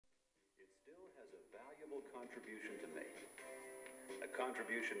valuable contribution to make. A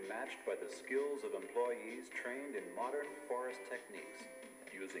contribution matched by the skills of employees trained in modern forest techniques,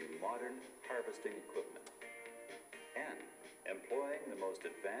 using modern harvesting equipment, and employing the most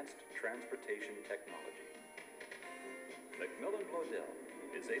advanced transportation technology. MacMillan Bloedel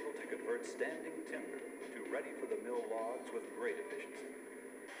is able to convert standing timber to ready for the mill logs with great efficiency.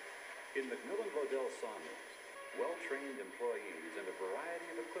 In MacMillan Bloedel sawmills, well-trained employees and a variety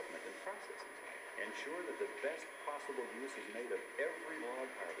of equipment and processes ensure that the best possible use is made of every log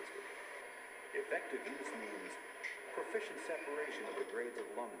harvested. Effective use means proficient separation of the grades of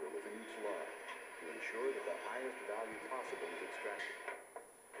lumber within each log to ensure that the highest value possible is extracted.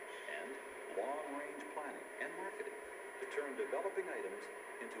 And long-range planning and marketing to turn developing items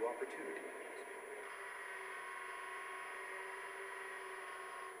into opportunity items.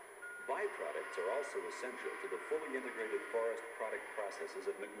 Byproducts are also essential to the fully integrated forest product processes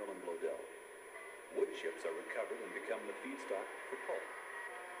at MacMillan Bloedel. Wood chips are recovered and become the feedstock for pulp.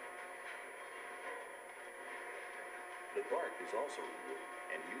 The bark is also removed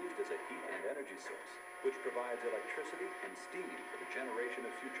and used as a heat and energy source, which provides electricity and steam for the generation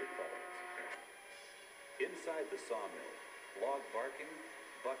of future products. Inside the sawmill, log barking,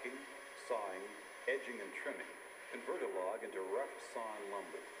 bucking, sawing, edging, and trimming convert a log into rough sawn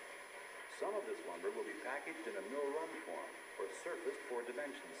lumber. Some of this lumber will be packaged in a mill-run form or surfaced for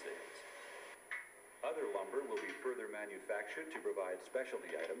dimension sales. Other lumber will be further manufactured to provide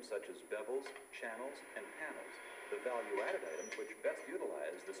specialty items such as bevels, channels, and panels, the value-added items which best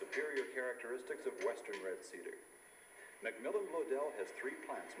utilize the superior characteristics of western red cedar. MacMillan Bloedel has 3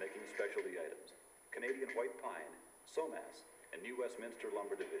 plants making specialty items: Canadian white pine, Somas, and New Westminster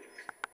lumber divisions.